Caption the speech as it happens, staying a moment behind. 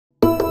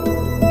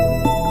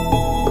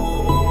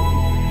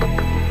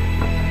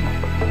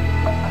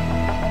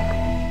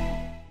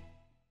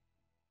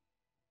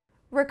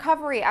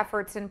Recovery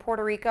efforts in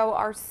Puerto Rico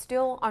are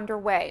still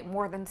underway,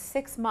 more than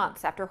 6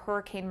 months after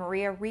Hurricane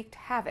Maria wreaked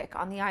havoc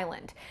on the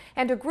island.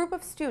 And a group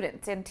of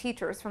students and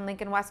teachers from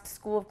Lincoln West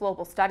School of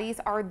Global Studies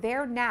are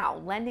there now,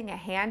 lending a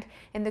hand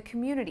in the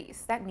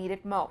communities that need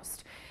it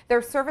most.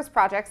 Their service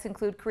projects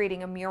include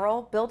creating a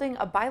mural, building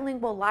a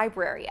bilingual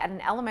library at an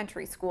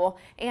elementary school,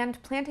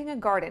 and planting a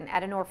garden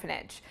at an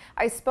orphanage.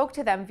 I spoke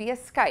to them via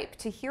Skype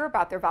to hear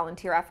about their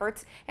volunteer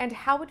efforts and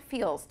how it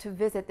feels to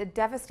visit the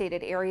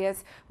devastated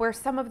areas where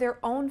some of their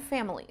own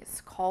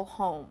families call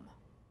home.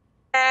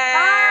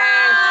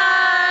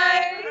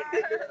 Hi!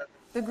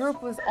 The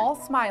group was all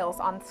smiles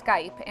on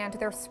Skype, and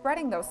they're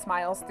spreading those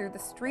smiles through the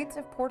streets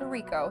of Puerto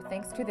Rico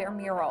thanks to their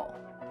mural.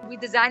 We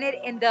designed it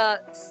in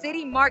the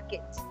city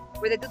market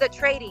where they do the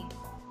trading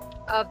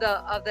of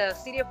the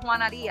city of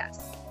Juana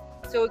Diaz.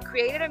 So we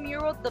created a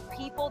mural. The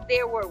people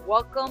there were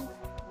welcome.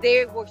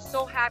 They were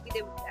so happy.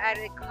 They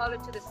added color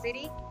to the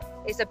city.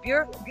 It's a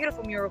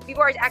beautiful mural.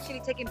 People are actually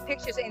taking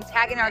pictures and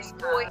tagging our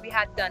school. We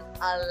had done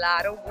a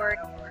lot of work,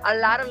 a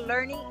lot of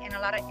learning, and a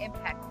lot of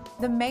impact.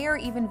 The mayor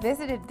even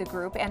visited the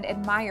group and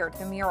admired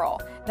the mural.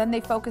 Then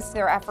they focused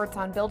their efforts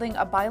on building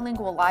a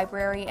bilingual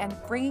library and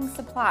bringing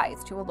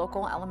supplies to a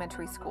local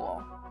elementary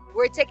school.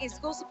 We're taking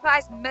school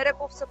supplies,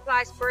 medical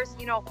supplies first,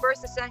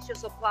 first essential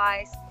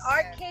supplies.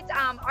 Our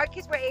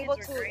kids were able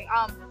to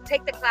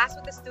take the class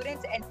with the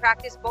students and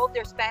practice both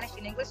their Spanish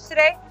and English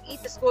today.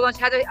 Eat the school lunch,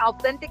 had an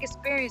authentic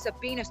experience of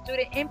being a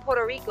student in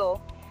Puerto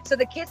Rico. So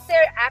the kids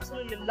there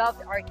absolutely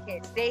loved our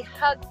kids. They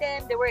hugged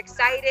them, they were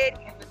excited.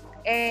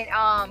 And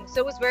so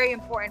it was very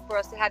important for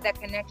us to have that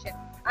connection.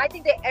 I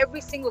think that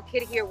every single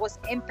kid here was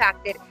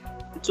impacted.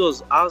 It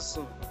was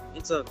awesome.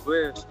 It's a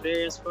great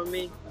experience for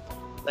me.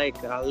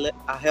 Like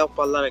I help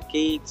a lot of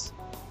kids.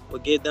 We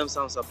gave them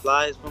some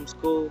supplies from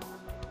school,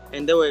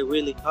 and they were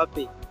really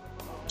happy.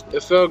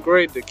 It felt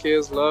great. The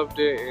kids loved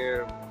it,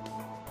 and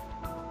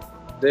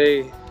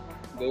they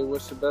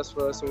wished the best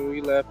for us. When we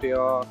left, they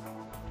all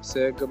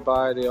said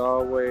goodbye. They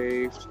all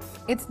waved.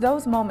 It's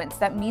those moments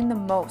that mean the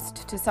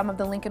most to some of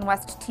the Lincoln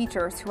West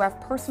teachers who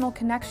have personal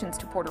connections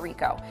to Puerto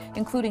Rico,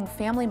 including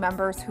family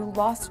members who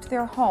lost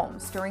their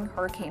homes during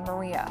Hurricane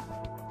Maria.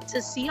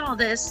 To see all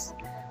this,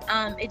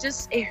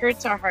 it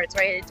hurts our hearts,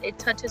 right? It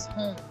touches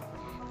home.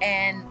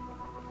 And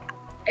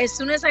as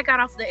soon as I got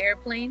off the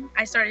airplane,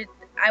 I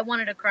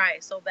wanted to cry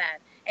so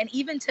bad. And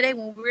even today,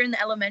 when we were in the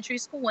elementary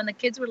school, when the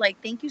kids were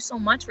like, thank you so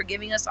much for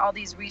giving us all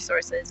these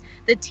resources,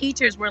 the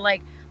teachers were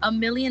like, a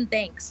million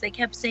thanks. They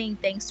kept saying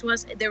thanks to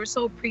us. They were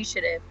so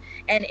appreciative.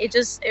 And it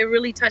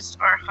really touched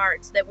our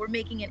hearts that we're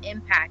making an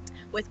impact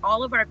with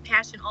all of our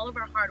passion, all of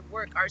our hard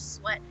work, our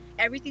sweat,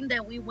 everything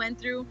that we went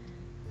through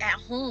at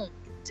home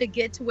to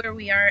get to where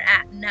we are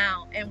at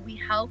now, and we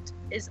helped,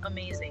 is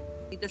amazing.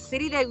 The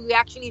city that we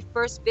actually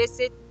first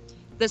visit,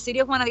 the city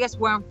of Juana Diaz,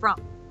 where I'm from.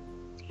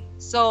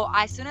 So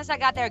as soon as I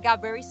got there, I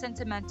got very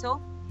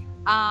sentimental.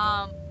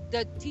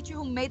 The teacher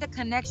who made the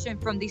connection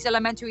from these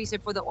elementaries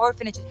and for the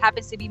orphanage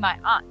happens to be my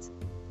aunt.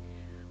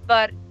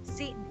 But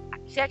see,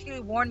 she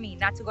actually warned me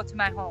not to go to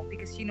my home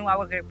because she knew I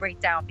was going to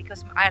break down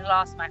because I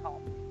lost my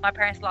home. My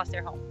parents lost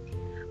their home.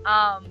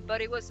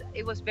 But it was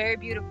very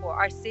beautiful.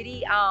 Our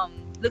city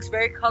looks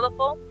very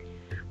colorful.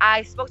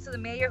 I spoke to the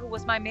mayor, who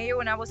was my mayor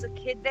when I was a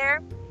kid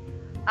there.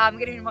 I'm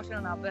getting emotional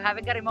now, but I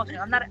haven't got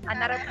emotional. I'm not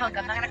a punk.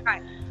 I'm not gonna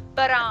cry.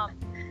 But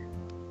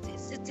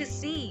to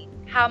see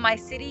how my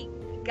city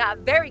got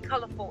very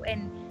colorful,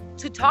 and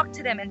to talk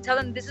to them and tell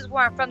them this is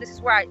where I'm from, this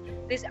is where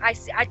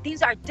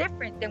things are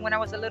different than when I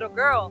was a little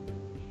girl.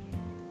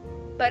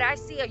 But I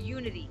see a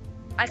unity.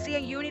 I see a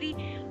unity.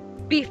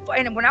 Before,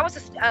 and when I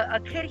was a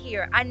kid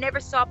here, I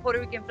never saw Puerto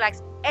Rican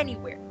flags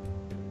anywhere.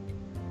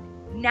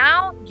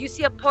 Now you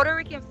see a Puerto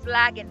Rican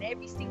flag in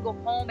every single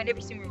home and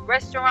every single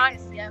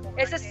restaurant.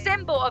 It's a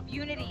symbol of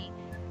unity.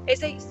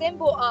 It's a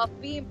symbol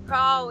of being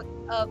proud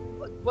of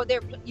what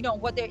they're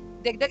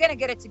gonna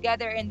get it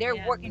together, and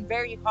they're working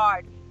very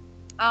hard.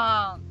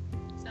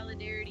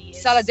 Solidarity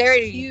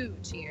is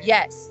huge here.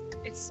 Yes,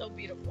 it's so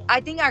beautiful. I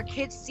think our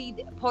kids see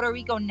Puerto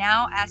Rico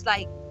now as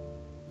like,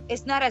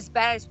 it's not as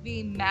bad as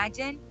we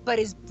imagine, but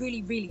it's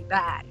really, really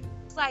bad.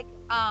 It's like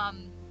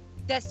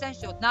the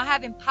essentials, not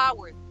having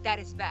power, that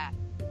is bad.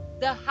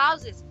 The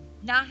houses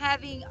not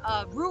having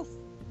a roof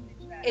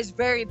is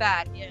very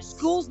bad. Yes.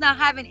 Schools not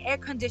having air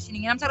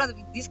conditioning. And I'm talking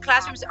about these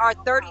classrooms are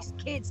 30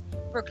 kids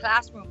per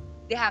classroom.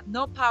 They have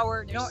no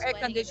power, no air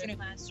conditioning.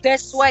 They're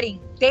sweating.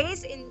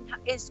 Days in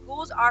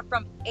schools are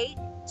from 8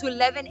 to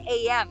 11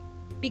 a.m.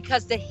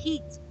 because the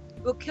heat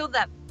will kill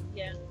them.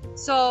 Yeah.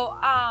 So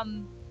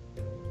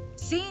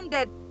seeing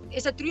that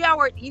it's a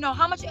 3-hour,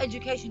 how much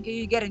education can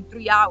you get in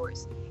 3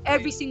 hours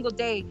every single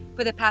day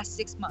for the past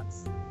 6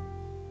 months?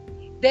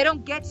 They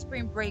don't get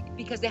spring break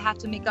because they have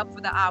to make up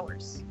for the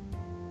hours.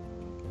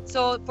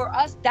 So for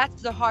us,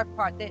 that's the hard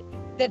part,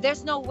 that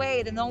there's no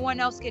way that no one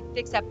else can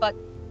fix that but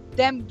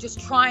them just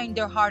trying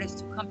their hardest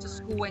to come to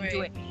school and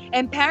do it.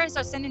 And parents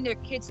are sending their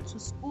kids to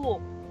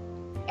school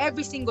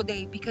every single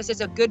day because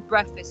there's a good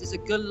breakfast, there's a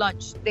good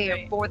lunch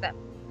there for them.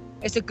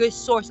 It's a good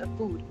source of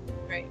food.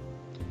 Right.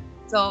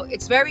 So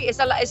it's very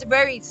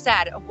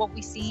sad of what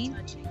we seen,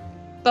 Touching.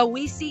 but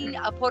we seen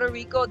a Puerto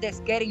Rico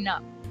that's getting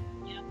up.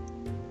 Yeah.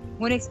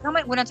 When I'm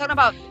talking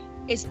about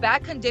it's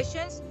bad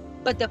conditions,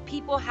 but the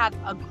people have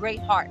a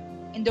great heart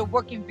and they're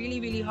working really,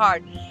 really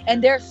hard,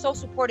 and they're so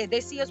supportive. They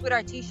see us with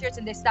our t-shirts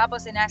and they stop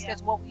us and ask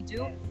us what we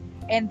do,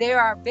 and they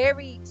are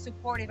very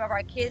supportive of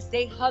our kids.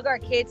 They hug our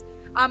kids.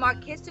 Our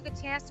kids took a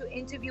chance to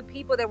interview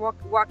people that were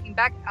walking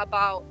back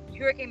about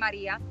Hurricane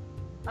Maria.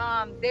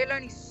 They're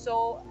learning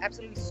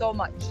absolutely so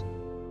much.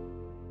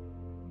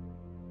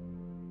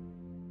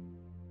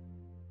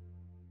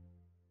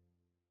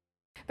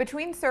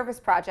 Between service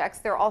projects,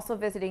 they're also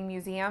visiting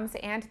museums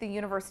and the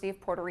University of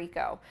Puerto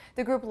Rico.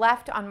 The group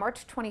left on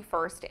March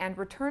 21st and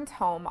returns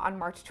home on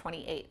March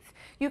 28th.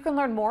 You can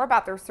learn more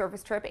about their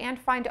service trip and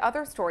find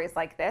other stories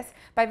like this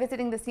by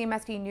visiting the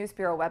CMSD News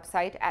Bureau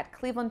website at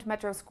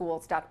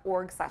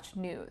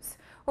clevelandmetroschools.org/news.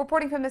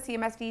 Reporting from the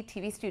CMSD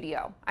TV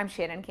studio, I'm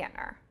Shannon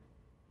Kantner.